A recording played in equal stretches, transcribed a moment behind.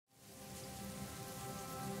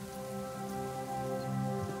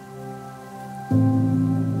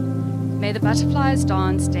may the butterflies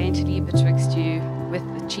dance daintily betwixt you with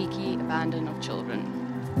the cheeky abandon of children.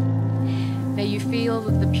 May you feel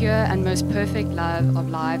the pure and most perfect love of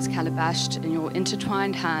lives calabashed in your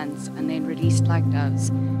intertwined hands and then released like doves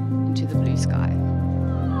into the blue sky.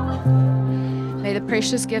 May the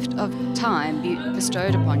precious gift of time be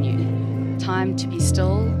bestowed upon you, time to be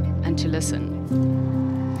still and to listen.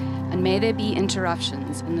 And may there be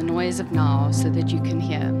interruptions in the noise of now so that you can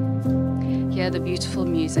hear the beautiful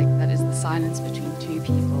music that is the silence between two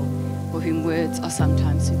people for whom words are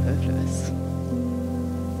sometimes superfluous.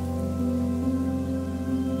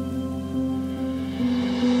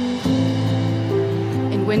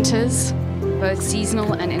 In winters, both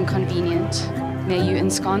seasonal and inconvenient, may you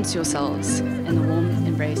ensconce yourselves in the warm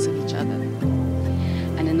embrace of each other.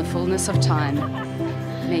 And in the fullness of time,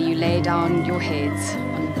 may you lay down your heads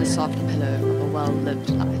on the soft pillow of a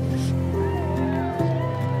well-lived life.